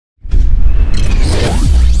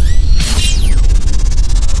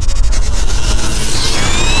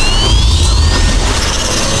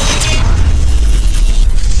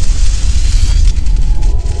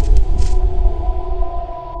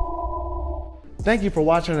Thank you for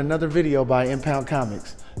watching another video by Impound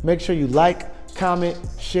Comics. Make sure you like, comment,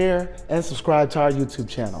 share, and subscribe to our YouTube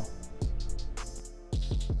channel.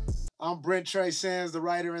 I'm Brent Trey Sands, the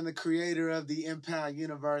writer and the creator of the Impound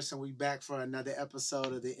universe, and we back for another episode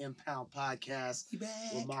of the Impound Podcast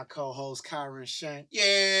with my co-host Kyron Shank.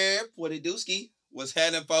 Yeah, what it do, Ski? What's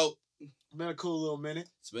happening, folk? It's been a cool little minute.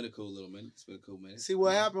 See,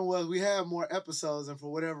 what happened was we had more episodes, and for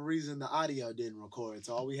whatever reason, the audio didn't record,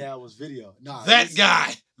 so all we had was video. That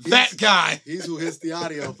guy. He's who hits the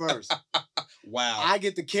audio first. Wow. I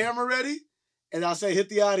get the camera ready, and I'll say, hit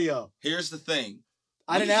the audio. Here's the thing.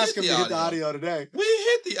 I didn't ask him to hit the audio today. We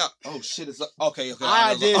hit the oh shit! It's okay.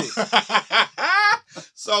 I did it.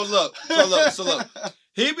 So look.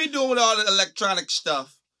 He be doing all the electronic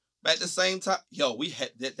stuff. But at the same time, we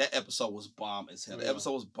had that episode was bomb as hell. The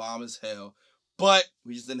episode was bomb as hell. But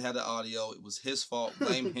we just didn't have the audio. It was his fault.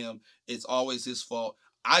 Blame him. It's always his fault.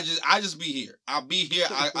 I just be here. I'll be here.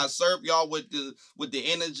 I serve y'all with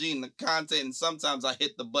the energy and the content, and sometimes I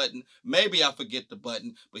hit the button. Maybe I forget the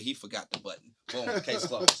button, but he forgot the button. Boom, case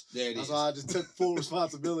closed. There it is. That's why I just took full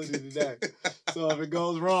responsibility today. So if it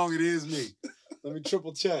goes wrong, it is me. Let me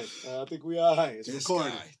triple check. I think we all right. It's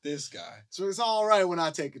recorded. This guy. So it's all right when I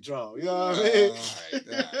take control. You know what I mean? All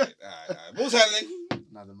right. What's happening?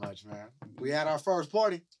 Nothing much, man. We had our first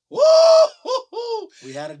party. Woo!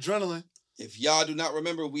 We had adrenaline. If y'all do not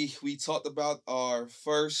remember, we talked about our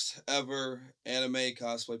first ever anime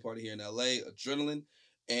cosplay party here in LA, Adrenaline.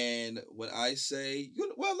 And when I say,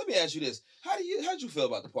 let me ask you this. How'd you feel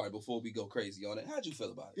about the party before we go crazy on it? How'd you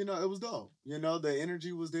feel about it? It was dope. The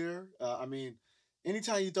energy was there.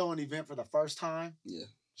 Anytime you throw an event for the first time,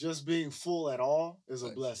 just being full at all is a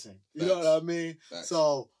blessing. You know what I mean? Facts.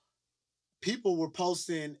 So people were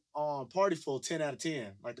posting on Partyful 10 out of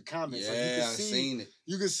 10, like the comments. Yeah, I seen it.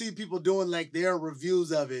 You could see people doing like their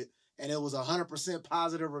reviews of it, and it was 100%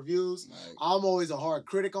 positive reviews. Right. I'm always a hard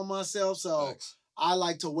critic on myself, so Facts. I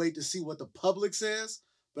like to wait to see what the public says,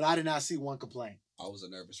 but I did not see one complaint. I was a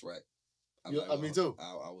nervous wreck. Me too.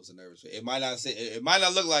 I was a nervous wreck. It might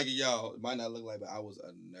not look like it, y'all. It might not look like it, but I was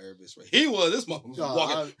a nervous wreck. He was. This motherfucker was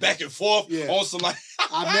walking back and forth on some like...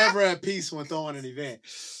 I'm never at peace when throwing an event.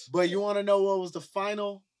 But you want to know what was the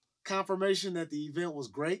final confirmation that the event was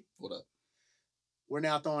great? What up? We're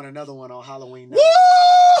now throwing another one on Halloween night.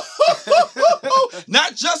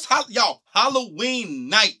 Not just Halloween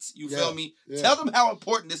night. You feel me? Yeah. Tell them how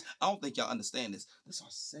important this. I don't think y'all understand this. This is our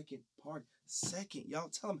second party. Y'all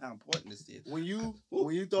tell them how important this is. When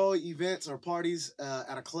you throw events or parties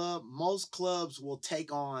at a club, most clubs will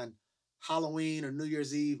take on Halloween or New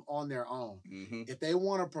Year's Eve on their own. Mm-hmm. If they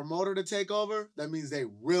want a promoter to take over, that means they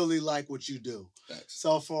really like what you do. Thanks.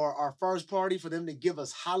 So for our first party, for them to give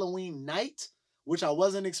us Halloween night, which I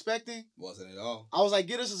wasn't expecting. Wasn't at all. I was like,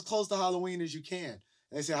 get us as close to Halloween as you can. And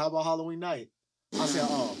they said, how about Halloween night? I said,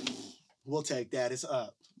 we'll take that. It's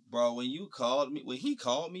up. Bro, when he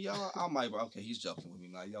called me, y'all, I'm like, bro, okay, he's joking with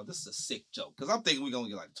me. Like, yo, this is a sick joke. Because I'm thinking we're going to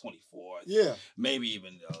get like 24th. Yeah. Maybe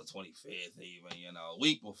even 25th, even, a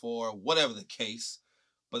week before, whatever the case.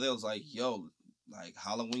 But they was like, yo, like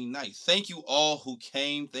Halloween night. Thank you all who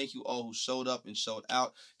came. Thank you all who showed up and showed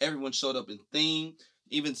out. Everyone showed up in theme.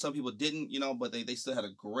 Even some people didn't, but they still had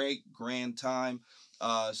a great, grand time.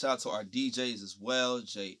 Shout out to our DJs as well,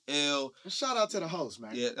 JL. Shout out to the host,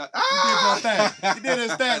 man. Yeah. He did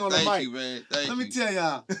his thing on the mic. Thank you, man. Let me tell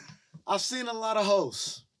y'all, I've seen a lot of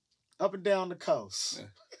hosts up and down the coast.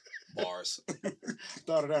 Bars.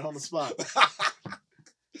 Thought of that on the spot.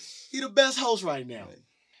 He the best host right now.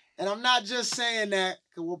 And I'm not just saying that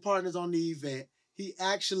because we're partners on the event. He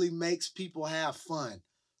actually makes people have fun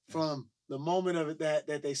from the moment of it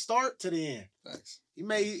that they start to the end. Thanks.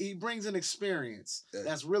 He brings an experience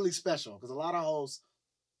that's really special because a lot of hosts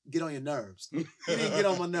get on your nerves. He didn't get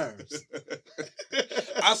on my nerves.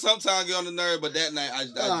 I sometimes get on the nerve, but that night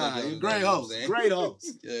I you're great host. Great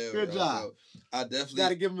host. Yeah, good job. So I definitely got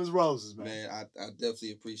to give him his roses, man. Man, I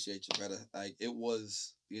definitely appreciate you, brother. Like it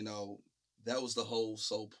was, that was the whole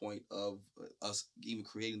sole point of us even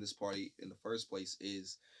creating this party in the first place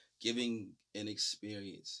is giving an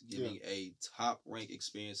experience, giving a top rank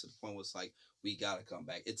experience to the point where it's like, we got to come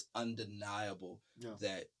back. It's undeniable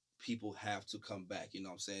that people have to come back. You know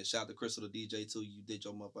what I'm saying? Shout out to Crystal, the DJ, too. You did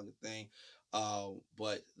your motherfucking thing.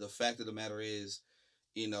 But the fact of the matter is,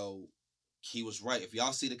 he was right. If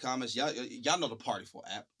y'all see the comments, y'all know the Partyful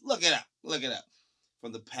app. Look it up.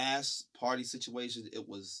 From the past party situations, it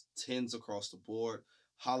was 10s across the board.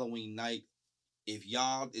 Halloween night. If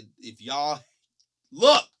y'all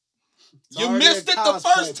look, you missed it the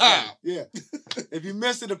first time. Yeah. If you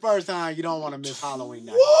missed it the first time, you don't want to miss Halloween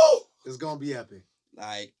night. Woo! It's gonna be epic.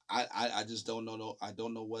 Like I just don't know. No, I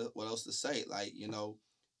don't know what else to say. Like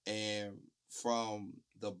and from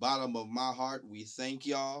the bottom of my heart, we thank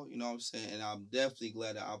y'all. You know what I'm saying? And I'm definitely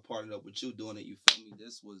glad that I partnered up with you doing it. You feel me?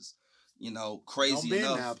 This was, crazy Don't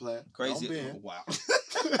enough. Now, player. Crazy. Don't bend. Wow.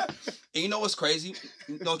 And you know what's crazy?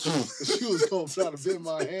 Don't you? She was gonna try to bend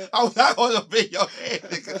my hand. I was not gonna bend your hand,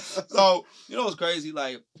 nigga. So you know what's crazy?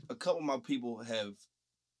 Like a couple of my people have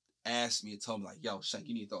asked me and told me like, "Yo, Shank,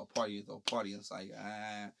 you need to throw a party. And it's like,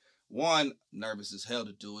 one, nervous as hell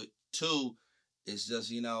to do it. Two, it's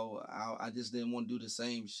just I just didn't want to do the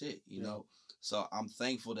same shit. You know. So I'm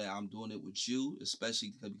thankful that I'm doing it with you,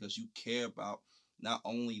 especially because you care about not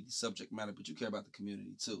only the subject matter, but you care about the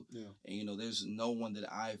community too. Yeah. And there's no one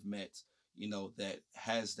that I've met, that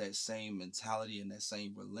has that same mentality and that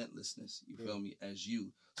same relentlessness. You feel me? As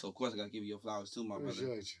you. So of course I gotta give you your flowers too, my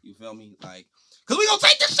brother. You feel me? Like, cause we gonna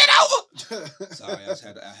take this shit over. Sorry, I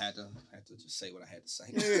had to just say what I had to say.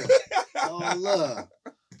 Yeah. Oh, love.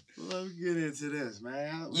 Let me get into this,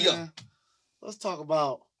 man. Yeah. Let's talk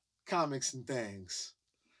about comics and things.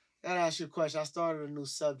 Gotta ask you a question. I started a new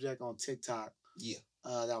subject on TikTok. Yeah.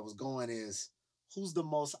 That was going is, who's the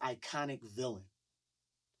most iconic villain?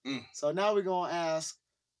 So now we're gonna ask,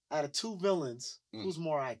 out of two villains, who's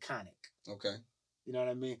more iconic? Okay. You know what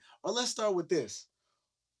I mean? Or let's start with this.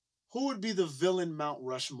 Who would be the villain Mount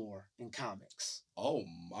Rushmore in comics? Oh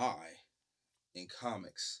my. In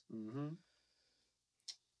comics. Mm-hmm.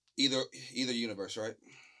 Either universe, right?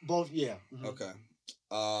 Both, yeah. Mm-hmm. Okay.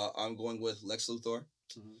 I'm going with Lex Luthor.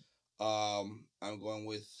 Mm-hmm. I'm going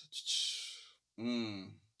with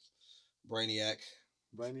Brainiac.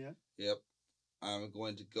 Brainiac? Yep. I'm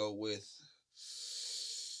going to go with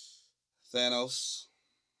Thanos.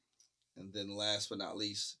 And then last but not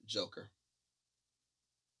least, Joker.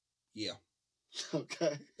 Yeah.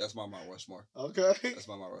 Okay. That's my Mount Rushmore. Okay. That's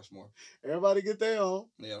my Mount Rushmore. Everybody get their own.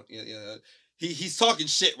 Yeah. He's talking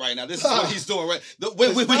shit right now. This is what he's doing right.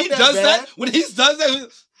 When he does that,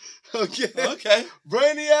 okay.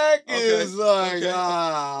 Brainiac is like,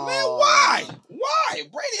 oh. Man, why?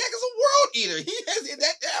 Brainiac is a world eater. He has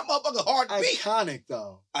that motherfucker hard beat. Iconic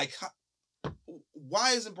though.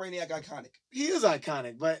 Why isn't Brainiac iconic? He is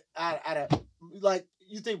iconic, but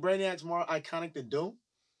you think Brainiac's more iconic than Doom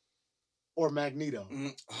or Magneto?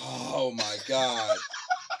 Oh my God!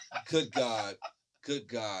 Good God!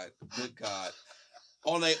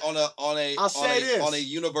 On a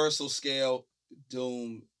universal scale,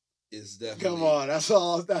 Doom is definitely. Come on, that's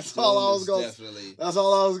all I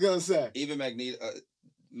was gonna say. Even Magneto.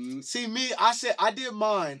 See me, I did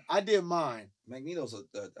mine. Magneto's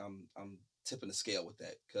I'm tipping the scale with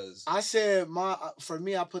that because I said for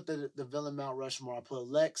me I put the villain Mount Rushmore. I put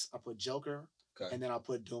Lex, I put Joker, and then I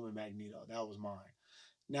put Doom and Magneto. That was mine.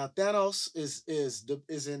 Now Thanos is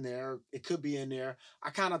in there. It could be in there. I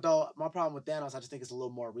kind of thought my problem with Thanos, I just think it's a little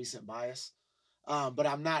more recent bias. But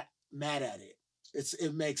I'm not mad at it.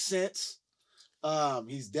 It makes sense.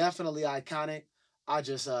 He's definitely iconic. I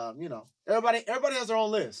just everybody has their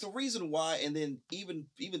own list. The reason why, and then even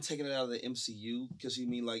taking it out of the MCU, because you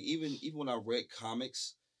mean like even when I read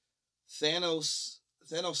comics, Thanos'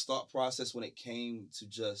 thought process when it came to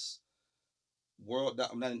just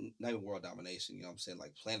not even world domination, you know what I'm saying,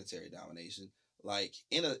 like planetary domination, like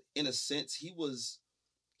in a sense he was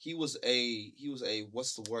a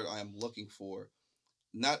what's the word I am looking for,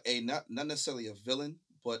 not necessarily a villain,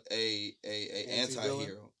 but a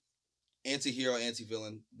anti-hero,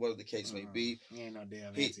 anti-villain, whatever the case may be. He ain't no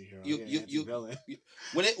damn anti-hero.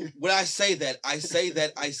 When I say that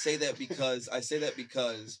because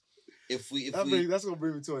that's gonna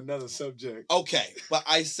bring me to another subject. Okay, but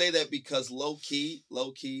I say that because low key,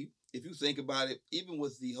 if you think about it, even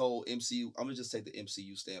with the whole MCU, I'm gonna just take the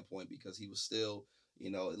MCU standpoint because he was still,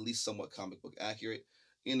 at least somewhat comic book accurate,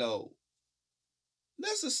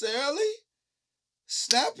 necessarily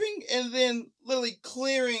snapping and then literally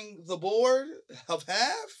clearing the board of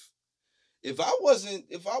half. If I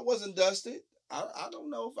wasn't dusted, I don't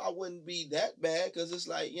know if I wouldn't be that bad because it's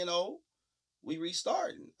like, we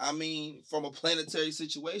restarting. I mean, from a planetary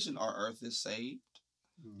situation, our Earth is saved.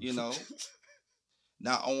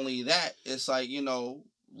 Not only that, it's like,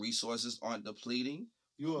 resources aren't depleting.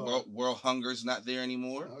 World hunger's not there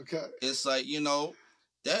anymore. Okay. It's like,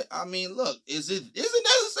 that, I mean, look, is it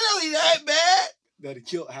necessarily that bad? That he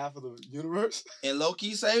killed half of the universe? And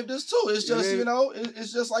Loki saved us too. It's just,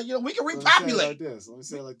 it's just like, we can repopulate. Let me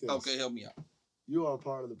say it like this. Okay, help me out. You are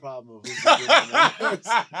part of the problem of who's the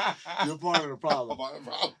You're part of the problem.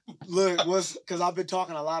 Look, because I've been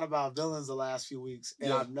talking a lot about villains the last few weeks,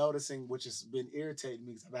 and I'm noticing, which has been irritating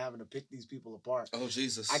me because I've been having to pick these people apart. Oh,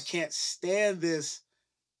 Jesus. I can't stand this.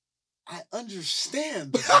 I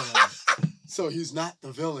understand the villain. So he's not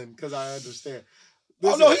the villain because I understand.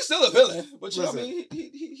 Listen, oh no, he's still a villain. But you know, I mean,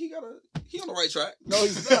 he on the right track. No,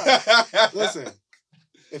 he's not. Listen,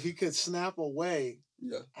 if he could snap away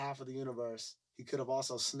half of the universe, he could have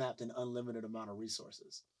also snapped an unlimited amount of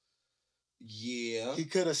resources. Yeah. He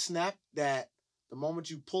could have snapped that the moment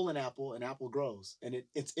you pull an apple grows and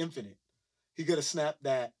it's infinite. He could have snapped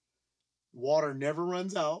that water never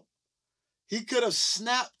runs out. He could have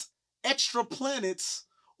snapped extra planets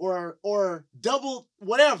or double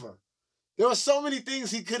whatever. There were so many things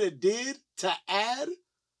he could have did to add.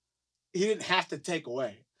 He didn't have to take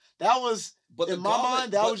away. That was, in my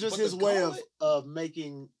mind, that was just his way of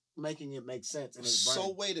making it make sense in his brain.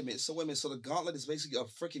 So wait a minute. So the gauntlet is basically a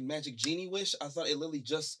freaking magic genie wish? I thought it literally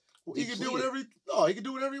just... he could do whatever he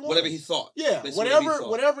wanted. Whatever he thought. Yeah,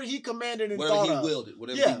 whatever he commanded and thought of.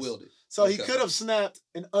 Whatever he wielded. So he could have snapped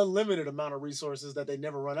an unlimited amount of resources that they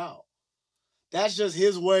never run out. That's just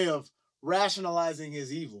his way of rationalizing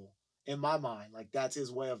his evil in my mind. Like, that's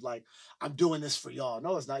his way of like, I'm doing this for y'all.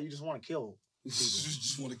 No, it's not. You just want to kill. You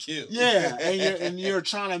just want to kill. Yeah, and you're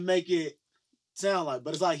trying to make it sound like,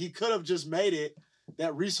 but it's like he could have just made it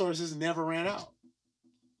that resources never ran out.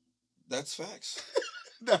 That's facts.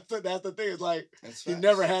 That's the thing. It's like he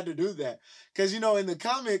never had to do that because in the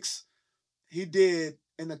comics he did.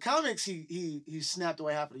 In the comics he snapped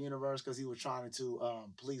away half of the universe because he was trying to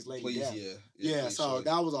please Lady Death. Yeah. So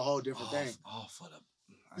that was a whole different thing. For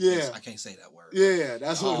the I can't say that word. Yeah,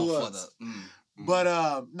 that's what it was.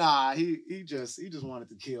 But he just wanted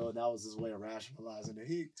to kill, and that was his way of rationalizing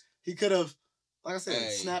it. He could have, like I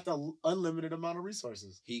said, snapped an unlimited amount of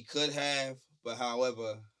resources. He could have, but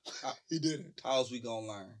however, he didn't. How else we gonna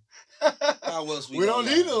learn? How else we don't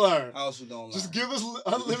need to learn. How else we gonna learn? Just give us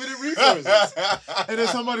unlimited resources. And then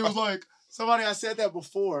somebody I said that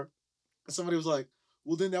before, and somebody was like,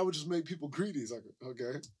 well, then that would just make people greedy. It's like,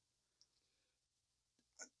 okay.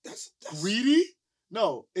 That's greedy?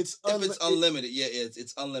 No, it's if it's unlimited. Yeah,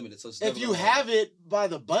 it's unlimited. So it's if you have it by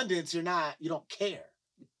the abundance, you don't care.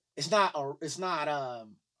 It's not a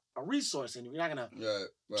resource, and you're not gonna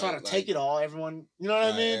try to take it all. Everyone, you know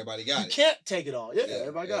what I mean? Everybody got it. You can't take it all. Yeah,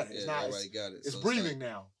 everybody got it. It's not. Everybody got it. It's breathing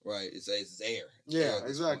now. Right. It's air. Yeah,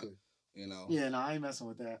 exactly. Point, Yeah, no, I ain't messing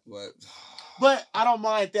with that. But I don't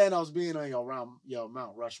mind Thanos being on your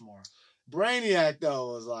Mount Rushmore. Brainiac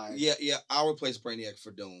though was like I'll replace Brainiac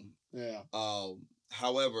for Doom. Yeah.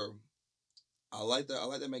 However, I like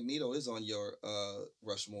that Magneto is on your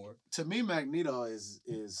Rushmore. To me, Magneto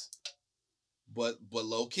is but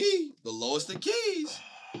low key, the lowest of keys.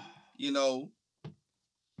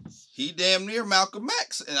 He damn near Malcolm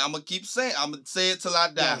X, and I'm gonna say it till I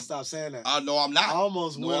die. Yeah, stop saying that. No, I'm not. I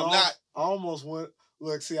almost went.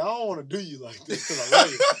 Look, see, I don't want to do you like this because I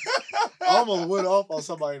love you. I almost went off on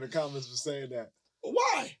somebody in the comments for saying that.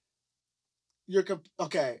 Why?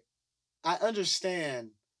 Okay. I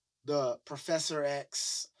understand the Professor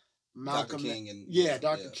X, Malcolm Dr. King and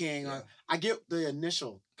Dr. King. Yeah. I get the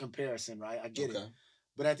initial comparison, right? I get it.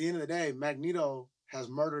 But at the end of the day, Magneto has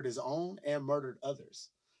murdered his own and murdered others.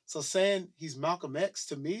 So saying he's Malcolm X,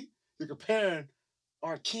 to me, you're comparing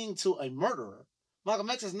our king to a murderer. Malcolm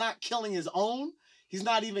X is not killing his own. He's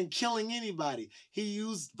not even killing anybody. He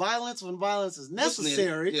used violence when violence is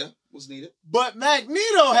necessary. Was needed. But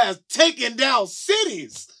Magneto has taken down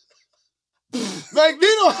cities.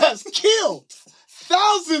 Magneto has killed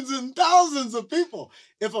thousands and thousands of people.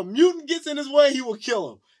 If a mutant gets in his way, he will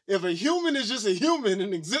kill him. If a human is just a human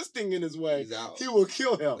and existing in his way, he will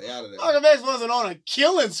kill him. Malcolm X wasn't on a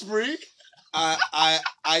killing spree. I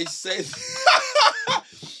say...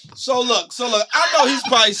 So look, I know he's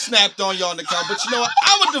probably snapped on y'all in the comment, but you know what?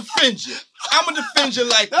 I'm gonna defend you.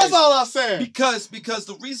 Like that's this. all I'm saying. Because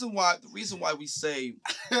the reason why we say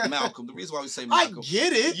Malcolm, I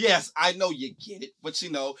get it. Yes, I know you get it, but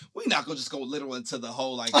we're not gonna just go literal into the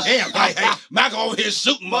whole like, damn, hey, Malcolm over here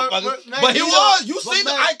shooting motherfuckers. But he was. You seen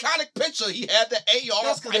the iconic picture? He had the AR.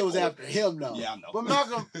 That's because it was after him, though. Yeah, I know. But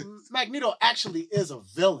Magneto actually is a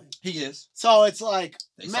villain. He is. So it's like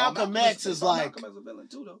Malcolm X is like Malcolm as a villain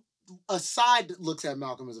too, though. A side that looks at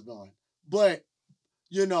Malcolm as a villain, but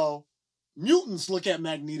mutants look at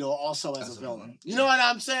Magneto also as a villain. You know what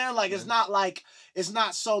I'm saying? Like it's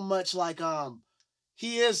not so much like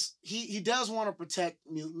he does want to protect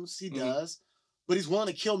mutants. He does, but he's willing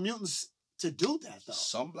to kill mutants to do that though.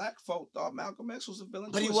 Some black folk thought Malcolm X was a villain,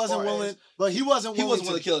 but he wasn't willing. But he wasn't willing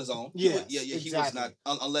to kill his own. Yeah, exactly. He was not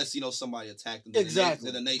unless somebody attacked him. Exactly.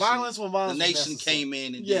 The nation, violence when violence. The nation came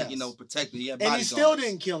in and protected. He had and he still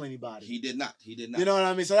didn't kill anybody. He did not. You know what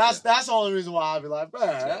I mean? So that's the only reason why I'd be like,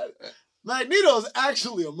 Magneto is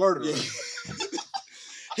actually a murderer.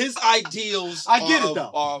 his ideals I get it,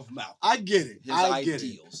 though. are of Malcolm. I get it. His I get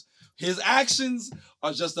ideals. His actions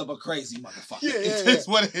are just of a crazy motherfucker. Yeah, yeah, It's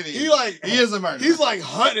what it is. He is a murderer. He's like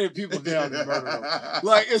hunting people down to murder them.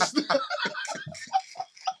 Like it's.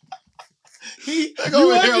 You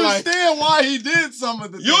understand why he did some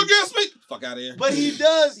of the You things. against me? Fuck out of here. But he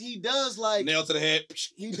does like nail to the head.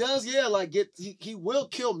 He does, yeah, like he will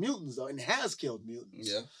kill mutants though, and has killed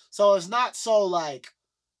mutants. Yeah. So it's not so like,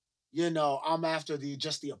 I'm after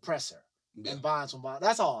just the oppressor and buying some bond.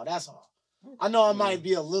 That's all. I know I might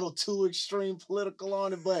be a little too extreme political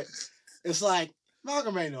on it, but it's like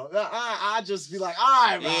Malcolm ain't no. I just be like, all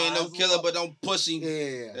right, he ain't no killer, but don't push him.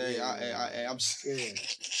 Yeah. I'm just. Yeah.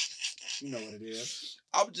 You know what it is.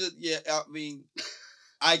 I'm just, I mean,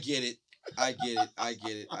 I get it. I get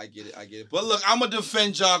it. But look, I'm gonna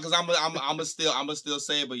defend y'all because I'm still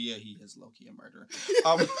say it. But yeah, he is low key a murderer.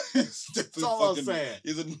 That's all I'm saying.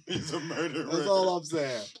 He's a murderer. That's all I'm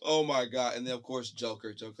saying. Oh my god! And then of course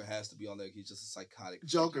Joker. Joker has to be on there. He's just a psychotic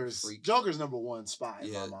freak. Joker's number one spy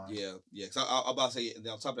in my mind. Yeah. Because I'm about to say,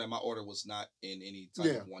 on top of that, my order was not in any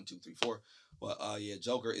type of 1, 2, 3, 4. But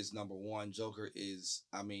Joker is number one. Joker is.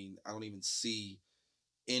 I mean, I don't even see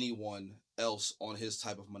anyone else on his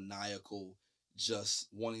type of maniacal, just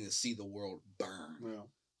wanting to see the world burn. Yeah.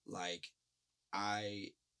 Like,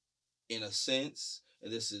 in a sense,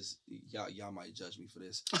 and this is y'all might judge me for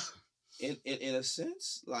this. in a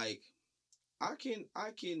sense, like I can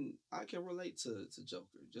relate to Joker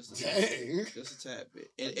just a tad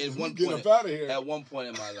bit. At one point, at one point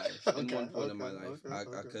in my life, I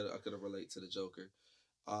could have relate to the Joker.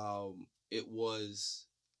 It was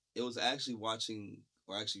actually watching.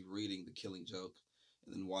 Or actually reading The Killing Joke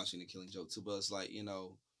and then watching The Killing Joke too. But it's like,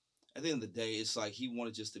 at the end of the day, it's like he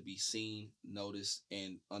wanted just to be seen, noticed,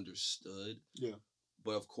 and understood. Yeah.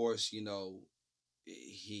 But of course,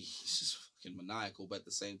 he's just fucking maniacal. But at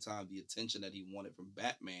the same time, the attention that he wanted from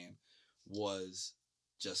Batman was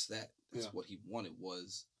just that. That's what he wanted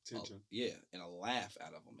was attention. And a laugh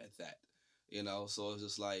out of him at that. So it's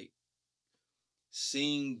just like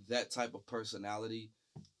seeing that type of personality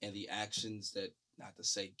and the actions that, not to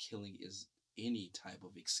say killing is any type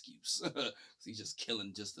of excuse. He's just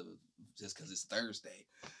killing just because it's Thursday.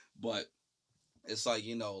 But it's like,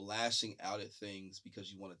 lashing out at things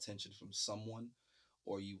because you want attention from someone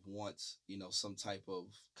or you want, some type of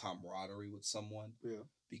camaraderie with someone. Yeah.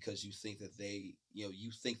 Because you think that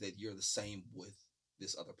you think that you're the same with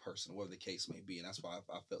this other person, whatever the case may be. And that's why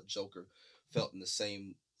I felt Joker felt in the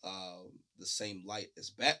same light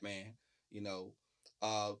as Batman,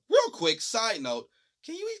 real quick side note,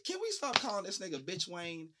 can we stop calling this nigga Bitch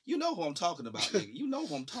Wayne? You know who I'm talking about, nigga. You know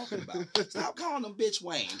who I'm talking about. Stop calling him Bitch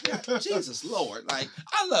Wayne. Yeah, Jesus Lord. Like,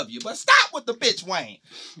 I love you, but stop with the Bitch Wayne.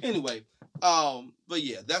 Anyway, but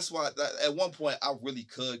yeah, that's why at one point I really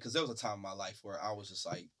could, because there was a time in my life where I was just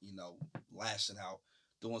like, lashing out,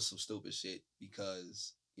 doing some stupid shit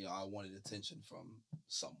because, I wanted attention from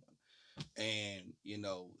someone. And,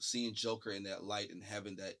 seeing Joker in that light and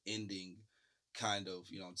having that ending kind of,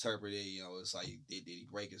 interpreted, it's like, did he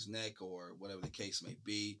break his neck or whatever the case may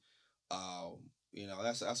be?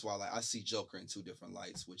 That's why I see Joker in two different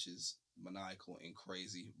lights, which is maniacal and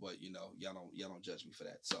crazy. But y'all don't judge me for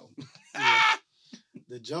that. So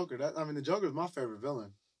the Joker, the Joker is my favorite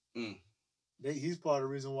villain. He's part of the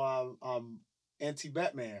reason why I'm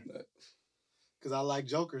anti-Batman, because I like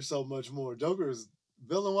Joker so much more. Joker is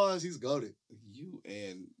villain wise, he's goated. You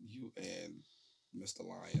and Mr.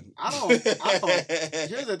 Lion. I don't.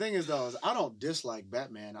 Here's the thing is I don't dislike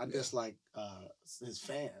Batman. I dislike his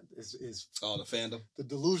fan. His the fandom. The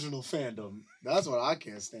delusional fandom. That's what I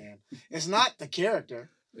can't stand. It's not the character.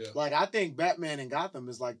 Yeah. Like, I think Batman in Gotham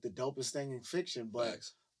is like the dopest thing in fiction,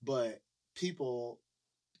 but people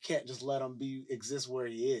can't just let him exist where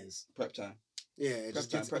he is. Prep time. Yeah, it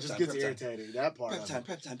just gets irritating. That part.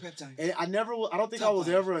 Prep time. And I don't think I was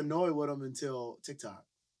ever annoyed with him until TikTok.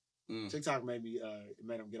 TikTok made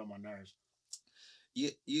him get on my nerves.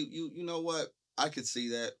 Yeah, you know what? I could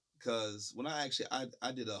see that because when I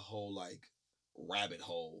did a whole like rabbit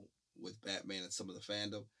hole with Batman and some of the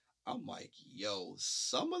fandom, I'm like, yo,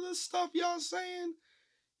 some of the stuff y'all saying,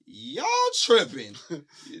 y'all tripping.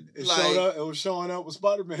 It was showing up with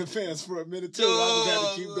Spider-Man fans for a minute too. I just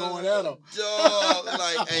had to keep going at them.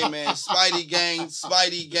 Like, hey man, Spidey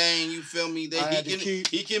gang, you feel me?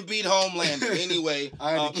 He can beat Homelander anyway.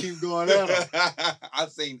 I had to keep going at them. I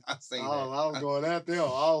seen that. I was going at them. I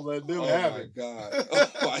was letting them have it. Oh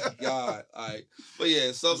my god! All right, but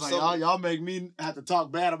yeah, y'all make me have to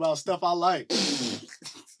talk bad about stuff I like.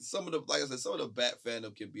 some of the, like I said, some of the Bat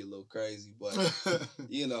fandom can be a little crazy, but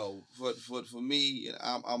you know, for me, you know,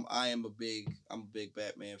 I am a big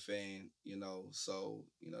Batman fan, you know. So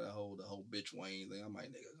you know the whole bitch Wayne thing. I'm like,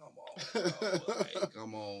 nigga, come on, bro. Like,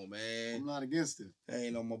 come on, man. I'm not against it.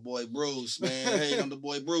 Ain't on my boy Bruce, man. Ain't on the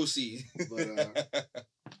boy Brucey. But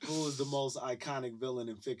who is the most iconic villain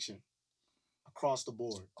in fiction across the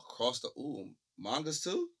board? Across the mangas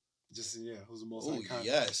too? Just who's the most iconic?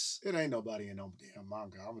 Yes. It ain't nobody in no damn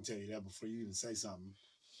manga. I'm gonna tell you that before you even say something.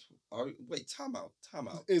 Wait, time out.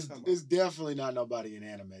 It's definitely not nobody in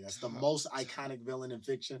anime. That's the most iconic villain in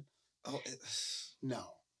fiction. Oh, no.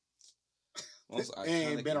 Most it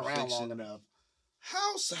ain't been around fiction. long enough.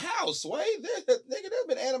 How, Sway? Nigga, there's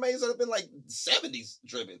been animes that have been like 70s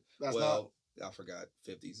driven. I forgot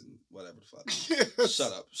 50s and whatever the fuck. Yes.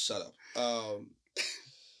 Shut up.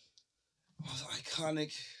 Most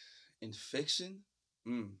iconic in fiction?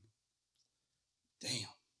 Damn.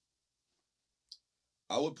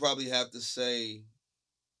 I would probably have to say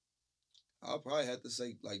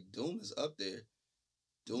like Doom is up there.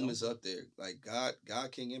 Doom is up there. Like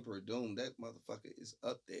God King Emperor Doom, that motherfucker is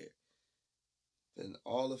up there. In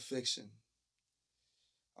all of fiction,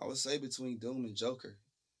 I would say between Doom and Joker.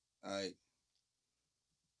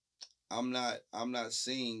 I'm not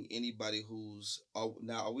seeing anybody who's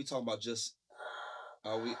now. Are we talking about just?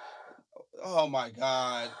 Are we? Oh my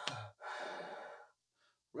God!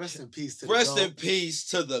 Rest in peace to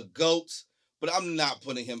the GOAT. But I'm not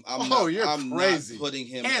putting him. I'm crazy. Not putting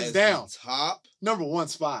him hands as down the top number one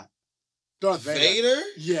spot. Darth Vader.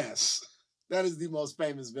 Yes, that is the most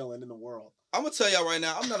famous villain in the world. I'm gonna tell y'all right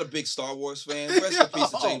now, I'm not a big Star Wars fan. Rest in peace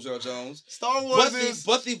to James Earl Jones. Star Wars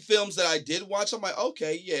but the films that I did watch, I'm like,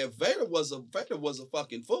 okay, yeah, Vader was a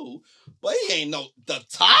fucking fool, but he ain't the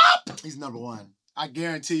top. He's number one. I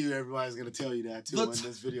guarantee you, everybody's gonna tell you that too when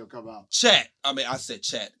this video come out. Chat. I said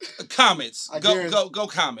chat. Comments. Go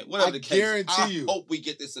comment. Whatever the case. I hope we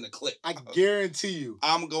get this in a clip. I guarantee you.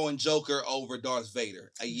 I'm going Joker over Darth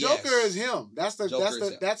Vader. Yes. Joker is him. That's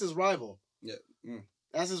his rival. Yeah.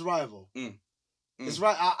 That's his rival. It's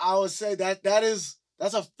right. I would say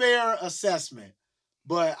that's a fair assessment.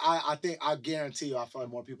 But I guarantee you, I feel like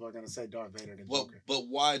more people are gonna say Darth Vader than Joker. But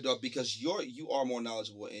why, Darth? Because you are more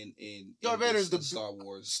knowledgeable in Darth Vader is the Star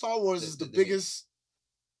Wars. Star Wars is the biggest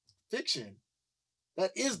fiction.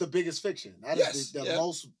 That is the biggest fiction. That is the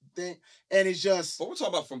most thing, and it's just. But we're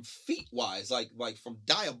talking about from feat wise, like from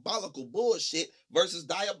diabolical bullshit versus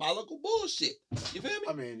diabolical bullshit. You feel me?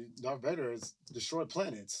 I mean, Darth Vader has destroyed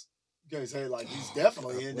planets. You can say like he's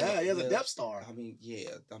definitely in that. He has a Death Star. I mean, yeah.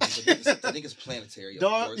 I think it's planetary.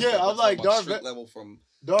 I'm like Darth Vader. Level from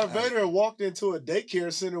Darth Vader walked into a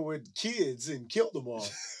daycare center with kids and killed them all.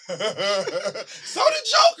 So did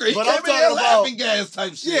Joker. He came in there laughing gas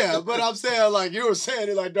type shit. Yeah, but I'm saying like you were saying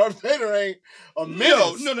it like Darth Vader ain't a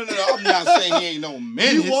menace. No. I'm not saying he ain't no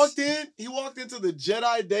menace. He walked into the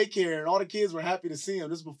Jedi daycare and all the kids were happy to see him.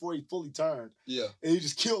 This is before he fully turned. Yeah. And he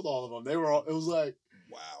just killed all of them. It was like,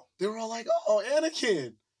 wow. They were all like, "Oh,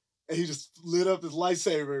 Anakin," and he just lit up his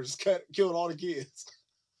lightsaber and just killed all the kids.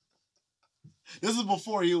 This is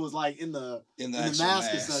before he was like in the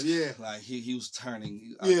mask and stuff. Yeah, like he was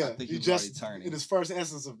turning. I think he was just turning in his first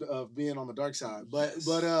essence of being on the dark side. But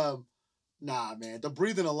nah, man, the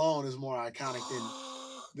breathing alone is more iconic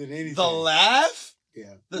than anything. The laugh,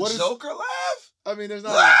 yeah, the Joker laugh. I mean, there's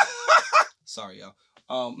not. Sorry,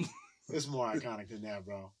 y'all. It's more iconic than that,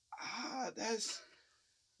 bro. That's.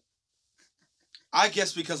 I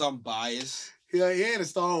guess because I'm biased. Yeah, he ain't a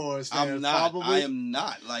Star Wars fan. I'm not. Probably. I am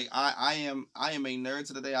not. Like I am a nerd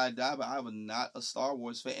to the day I die, but I am not a Star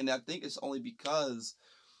Wars fan, and I think it's only because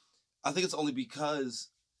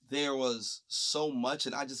there was so much,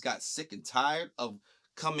 and I just got sick and tired of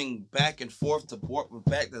coming back and forth to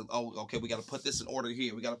okay, we got to put this in order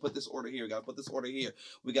here. We got to put this order here. We got to put this order here.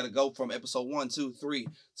 We got to go from episode 1, 2, 3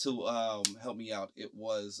 to help me out. It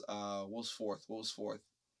was what was fourth?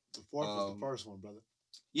 The fourth was the first one, brother.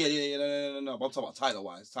 Yeah. No. But I'm talking about title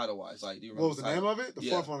wise. Like, do you remember what was the name of it? The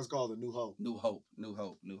fourth one is called The New Hope. New Hope.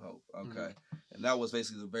 Okay, and that was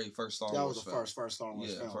basically the very first Star Wars. That was the first Star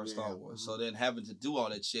Wars. Yeah, first Star Wars. Mm-hmm. So then having to do all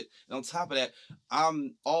that shit, and on top of that,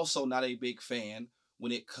 I'm also not a big fan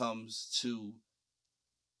when it comes to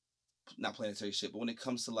not planetary shit, but when it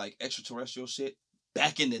comes to like extraterrestrial shit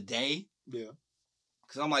back in the day. Yeah.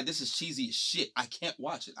 Because I'm like, this is cheesy as shit. I can't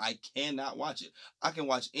watch it. I cannot watch it. I can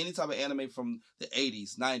watch any type of anime from the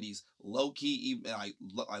 80s, 90s, low-key, even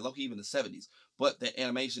low-key even the 70s. But the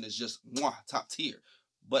animation is just top tier.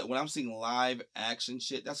 But when I'm seeing live action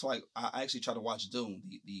shit, that's why I actually try to watch Dune,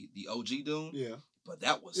 the OG Dune. Yeah. But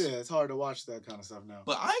that was... Yeah, it's hard to watch that kind of stuff now.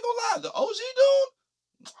 But I ain't gonna lie, the OG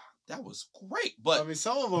Dune... that was great. But I mean,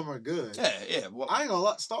 some of them are good. Yeah. Well, I ain't gonna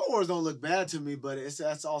lie, Star Wars don't look bad to me, but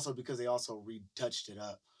that's also because they also retouched it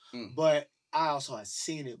up. But I also had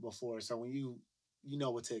seen it before, so when you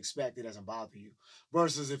know what to expect, it doesn't bother you.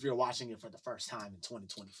 Versus if you're watching it for the first time in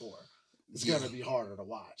 2024. It's gonna be harder to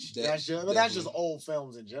watch. That's just old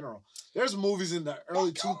films in general. There's movies in the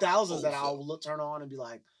early 2000s that I'll turn on and be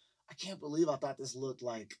like, I can't believe I thought this looked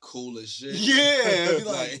like cool as shit. Yeah, be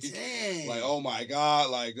like, dang. Like, oh my god,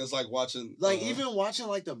 like that's like watching. Like even watching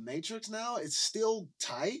like The Matrix now, it's still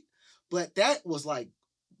tight, but that was like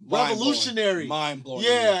revolutionary, mind blowing.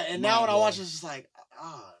 Yeah, and now when I watch it, it's just like,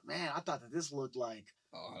 oh man, I thought that this looked like.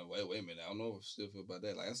 Oh wait a minute, I don't know if I still feel about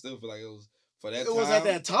that. Like I still feel like it was. For that it was at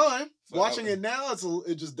that time. Watching it now,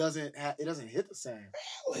 it just doesn't hit the same.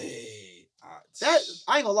 Really?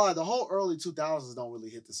 I ain't gonna lie. The whole early 2000s don't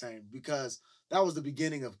really hit the same because that was the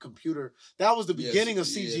beginning of computer. That was the beginning of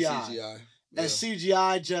CGI. CGI. And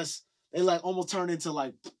CGI just they like almost turned into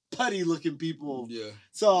like putty looking people. Yeah.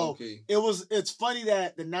 So it's funny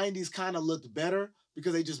that the 90s kind of looked better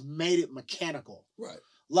because they just made it mechanical. Right.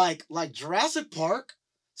 Like Jurassic Park.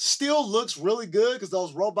 Still looks really good because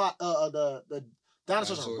those the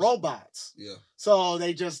dinosaurs are robots. Yeah. So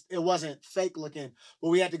it wasn't fake looking, but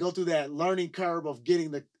we had to go through that learning curve of getting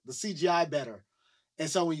the CGI better. And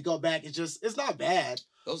so when you go back, it's not bad.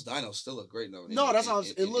 Those dinos still look great though. No, that's how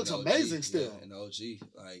it looks amazing still. Yeah, in OG.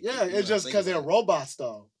 Like it's just because they're robots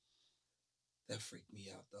though. That freaked me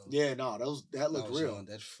out though. Yeah, no, that looked real.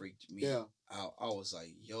 That freaked me out. I was like,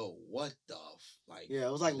 yo, what the Yeah,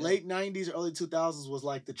 it was like late 90s, early 2000s was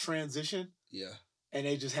like the transition. Yeah. And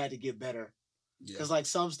they just had to get better. Because like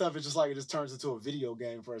some stuff, it's just like it just turns into a video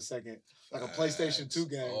game for a second. Like a PlayStation 2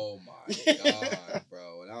 game. Oh my God,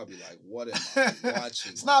 bro. And I'll be like, what am I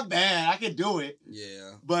watching? It's not bad. I can do it.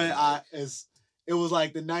 Yeah. But it was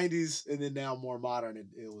like the 90s and then now more modern.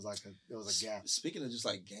 It was a gap. Speaking of just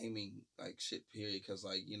like gaming, like shit, period, because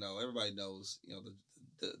like, you know, everybody knows, you know,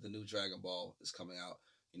 the new Dragon Ball is coming out,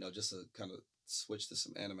 you know, just to kind of switch to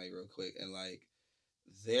some anime real quick. And like,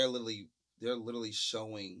 they're literally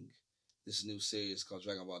showing this new series called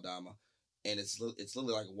Dragon Ball Daima. And it's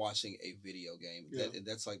literally like watching a video game. Yeah.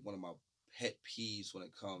 That's like one of my pet peeves when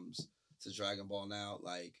it comes to Dragon Ball now.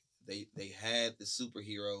 Like, they had the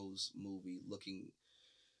superheroes movie looking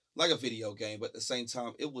like a video game, but at the same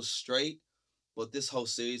time, it was straight. But this whole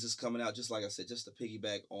series is coming out, just like I said, just to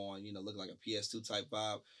piggyback on, you know, looking like a PS2 type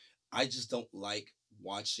vibe. I just don't like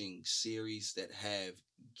watching series that have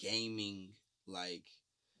gaming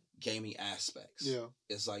aspects. Yeah.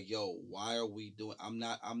 It's like, yo, why are we doing I'm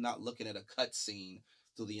not looking at a cutscene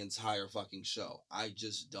through the entire fucking show. I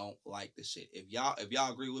just don't like the shit. If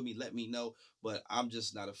y'all agree with me, let me know. But I'm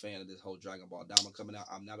just not a fan of this whole Dragon Ball Daima coming out.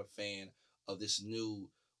 I'm not a fan of this new,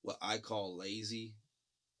 what I call lazy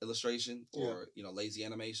illustration or, you know, lazy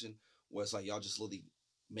animation, where it's like y'all just literally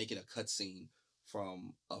making a cutscene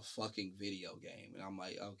from a fucking video game. And I'm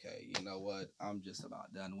like, okay, you know what? I'm just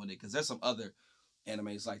about done with it. Because there's some other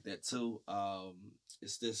animes like that too.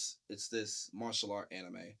 It's this martial art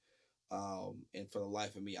anime. And for the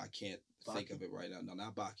life of me, I can't think of it right now. No,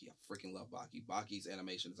 not Baki. I freaking love Baki. Baki's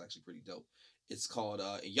animation is actually pretty dope. It's called,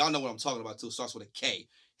 and y'all know what I'm talking about too. It starts with a K.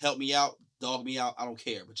 Help me out, dog me out. I don't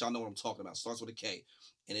care, but y'all know what I'm talking about. It starts with a K,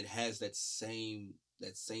 and it has that same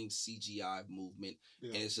CGI movement,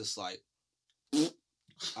 and it's just like, I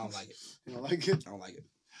don't like it. You don't like it? I don't like it.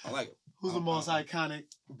 I like it. Who's the most iconic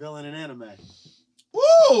villain in anime?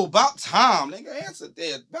 Woo! About time, nigga. Answer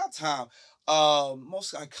that. About time.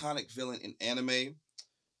 Most iconic villain in anime,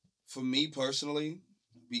 for me personally,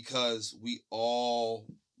 because we all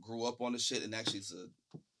grew up on the shit, and actually it's a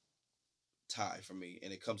tie for me,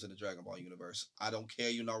 and it comes in the Dragon Ball universe. I don't care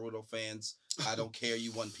you Naruto fans. I don't care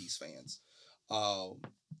you One Piece fans.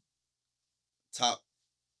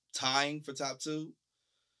 Tying for top 2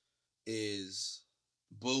 is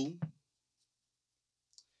Boo.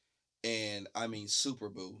 And I mean Super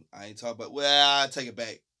Boo. I ain't talking about, well, I take it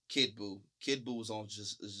back. Kid Boo. Kid Boo is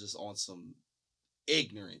just on some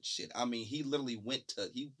ignorant shit. I mean, he literally went to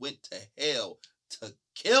hell to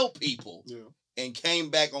kill people and came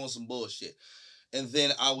back on some bullshit. And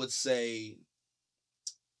then I would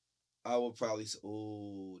probably say,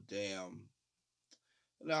 oh damn.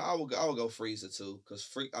 No, I would go Frieza too, because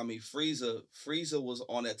Frieza was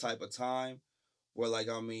on that type of time where, like,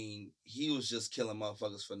 I mean, he was just killing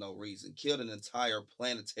motherfuckers for no reason. Killed an entire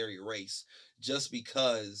planetary race just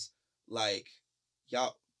because, like,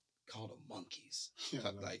 y'all call them monkeys. Yeah,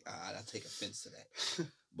 like, I take offense to that.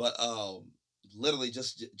 But literally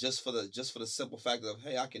just for the simple fact of,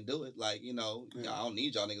 hey, I can do it. Like, you know, I don't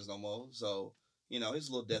need y'all niggas no more. So, you know,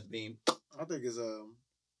 his little death beam. I think it's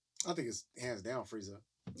I think it's hands down Frieza.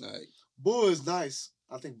 Like, Boo is nice.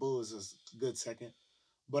 I think Boo is a good second.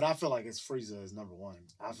 But I feel like it's Frieza is number one.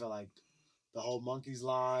 I feel like the whole monkeys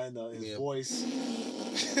line, his voice,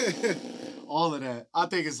 all of that. I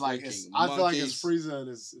think it's like I feel like it's Frieza, and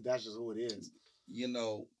that's just who it is. You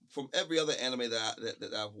know, from every other anime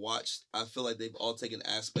that I've watched, I feel like they've all taken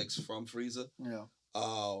aspects from Frieza. Yeah.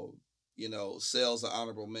 You know, Cell's an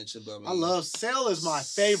honorable mention, but I love Cell is my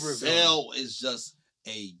favorite. Cell is just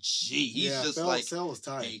a G. He's just like Cell is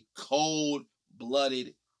tight. A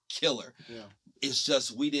cold-blooded killer. Yeah. It's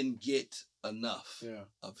just we didn't get enough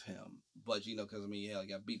of him. But, you know, because, I mean, he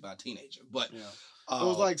got beat by a teenager. But it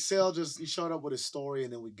was like Cell he showed up with his story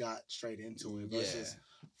and then we got straight into it. Versus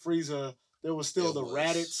Frieza, there was still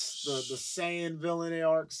Raditz, the Saiyan villain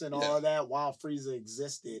arcs and all of that while Frieza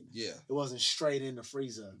existed. Yeah. It wasn't straight into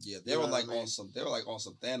Frieza. Yeah, they were like on some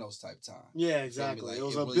Thanos type time. Yeah, exactly. Like, it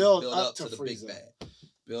was really a build up to the big bad.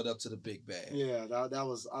 Build up to the big bad. Yeah, that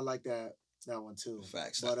was I like that one too.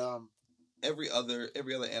 Facts. But every other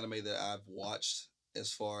anime that I've watched,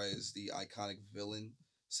 as far as the iconic villain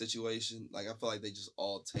situation, like I feel like they just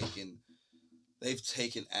all they've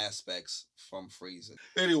taken aspects from Frieza.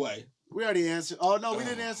 Anyway, we already answered. Oh no, we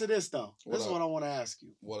didn't answer this though. This is what I want to ask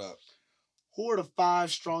you. What up? Who are the 5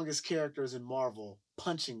 strongest characters in Marvel,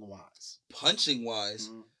 punching wise? Punching wise,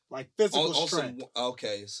 like physical strength.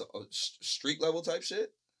 Okay, so street level type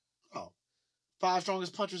shit. Oh, 5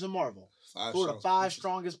 strongest punchers in Marvel. Who are the 5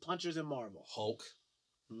 strongest punchers in Marvel? Hulk.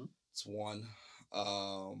 It's one.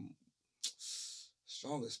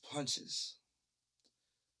 Strongest punches.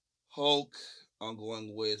 Hulk. I'm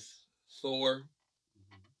going with Thor.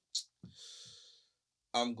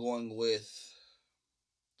 I'm going with.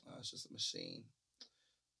 It's just a machine.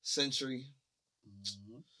 Sentry.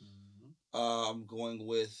 I'm going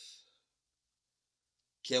with.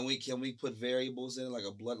 Can we put variables in like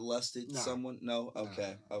a bloodlusted someone? No.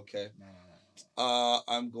 Okay. Okay.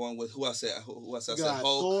 I'm going with who I said. Who I said? I said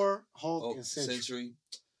Hulk. Thor, Hulk, and Sentry.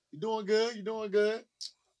 You're doing good. You're doing good.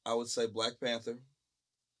 I would say Black Panther.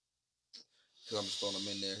 Because I'm just throwing them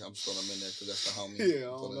in there. Because that's the homie. Yeah, I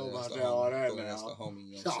don't know about all that now. That's the homie.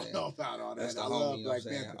 You know what I'm saying? I don't know about all that. That's the homie. You know what I'm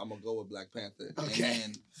saying? I'm going to go with Black Panther. Okay. And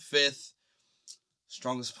then 5th,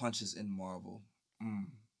 strongest punches in Marvel.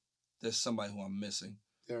 There's somebody who I'm missing.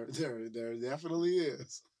 There definitely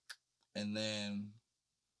is. And then,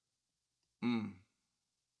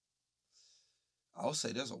 I would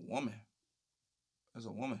say there's a woman.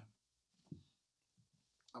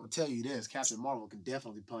 I'm gonna tell you this: Captain Marvel can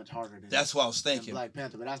definitely punch harder than. That's what I was thinking. Black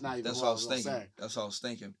Panther, but that's not even. That's what I was thinking. That's what I was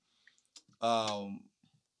thinking.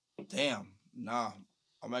 Damn, nah.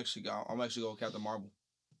 I'm actually going with Captain Marvel.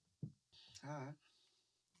 All right.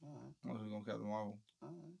 I'm actually going with Captain Marvel. All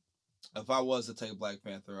right. If I was to take Black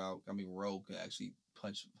Panther out, I mean, Rogue could actually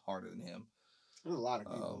punch harder than him. There's a lot of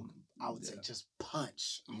people. I would say just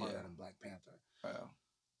punch harder than Black Panther. Wow.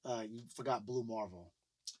 You forgot Blue Marvel.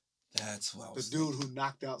 That's what I was The dude who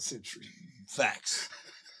knocked out Sentry. Facts.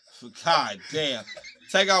 God damn.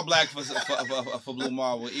 Take out Black for Blue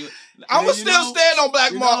Marvel. I would still stand on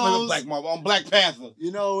Black Marvel. On Black Panther.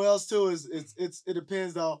 You know who else too is it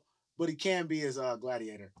depends though, but he can be as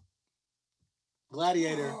Gladiator.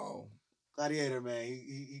 Gladiator, man,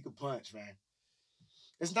 he could punch, man.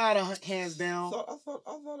 It's not a hands down. I thought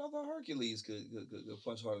Hercules could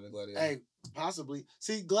punch harder than Gladiator. Hey, possibly.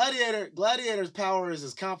 See, Gladiator's power is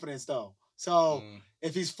his confidence, though. So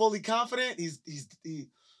if he's fully confident,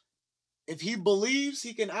 if he believes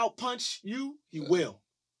he can outpunch you, he will.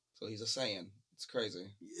 So he's a Saiyan. It's crazy.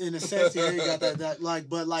 In a sense, yeah, you got that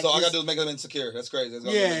So all I gotta do is make him insecure. That's crazy.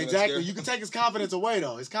 Yeah, exactly. You can take his confidence away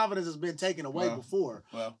though. His confidence has been taken away before.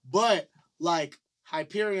 Well, but like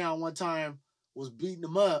Hyperion one time was beating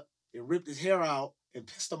him up and ripped his hair out and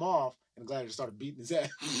pissed him off, and Gladiator started beating his ass.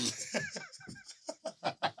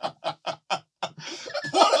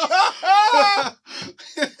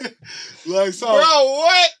 Like so, bro,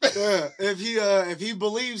 what? Yeah, if he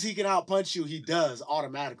believes he can outpunch you, he does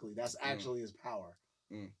automatically. That's actually his power.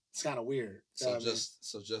 It's kind of weird. So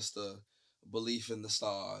just the belief in the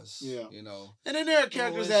stars. Yeah, you know. And then there are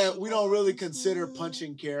characters that we don't really consider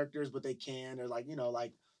punching characters, but they can. They're like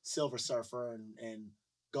like Silver Surfer and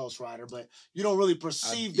Ghost Rider, but you don't really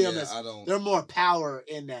perceive them as they're more power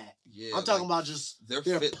in that. Yeah, I'm talking about just their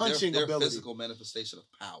punching their ability, physical manifestation of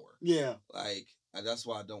power. Yeah, like that's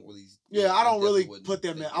why I don't really. Yeah, I don't really put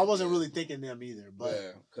them in. I wasn't really thinking them either,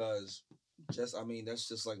 but because that's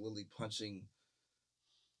just like literally punching.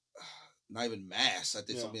 Not even mass. I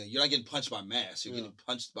think something you're not getting punched by mass. You're getting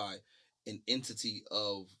punched by an entity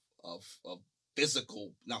of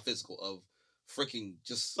freaking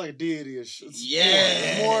just It's like a deity. It's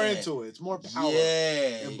more into it. It's more power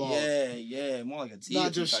involved. Yeah. More like a deity. It's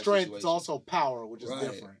not just strength. Situation. It's also power, which is right,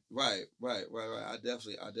 different. Right. I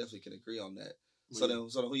definitely can agree on that. So then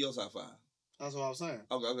who your top 5? That's what I was saying.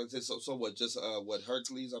 Okay. So what? Just what?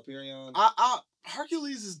 Hercules, Hyperion.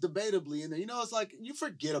 Hercules is debatably in there. You know, it's like you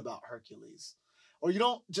forget about Hercules, or you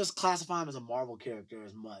don't just classify him as a Marvel character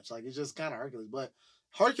as much. Like it's just kind of Hercules, but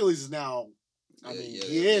Hercules is now. I mean,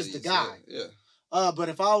 he is the guy. Yeah. But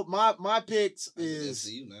if my picks is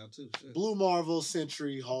MCU now too. Shit. Blue Marvel,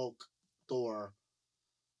 Sentry, Hulk, Thor.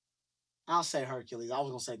 I'll say Hercules. I was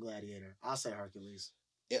gonna say Gladiator. I'll say Hercules.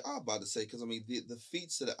 Yeah, I'm about to say because I mean the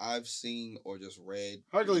feats that I've seen or just read,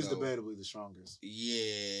 Hercules debatably the strongest.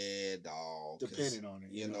 Yeah, dog. Depending on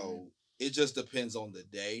it, you know, it just depends on the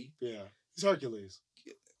day. Yeah, he's Hercules.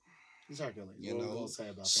 He's Hercules. You what know, gonna say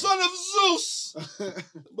about son of Zeus.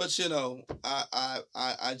 But you know,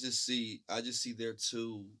 I just see their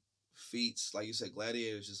 2 feats. Like you said,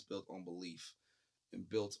 Gladiator is just built on belief and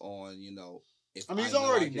built on If he's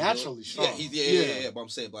already naturally strong. Yeah. But I'm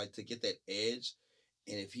saying like to get that edge.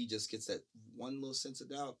 And if he just gets that one little sense of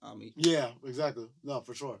doubt, I mean... Yeah, exactly. No,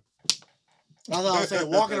 for sure. That's what I was saying.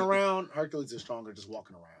 Walking around, Hercules is stronger just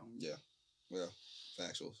walking around. Yeah.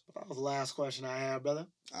 Factuals. That was the last question I had, brother.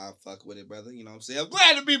 I fuck with it, brother. You know what I'm saying? I'm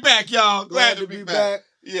glad to be back, y'all. Glad to be back.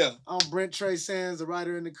 Yeah. I'm Brent Trey Sands, the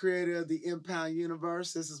writer and the creator of the Impound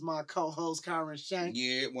Universe. This is my co-host, Kyron Shank.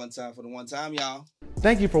 Yeah, one time for the one time, y'all.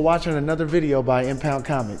 Thank you for watching another video by Impound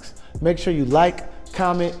Comics. Make sure you like,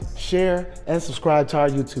 comment, share, and subscribe to our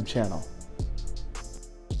YouTube channel.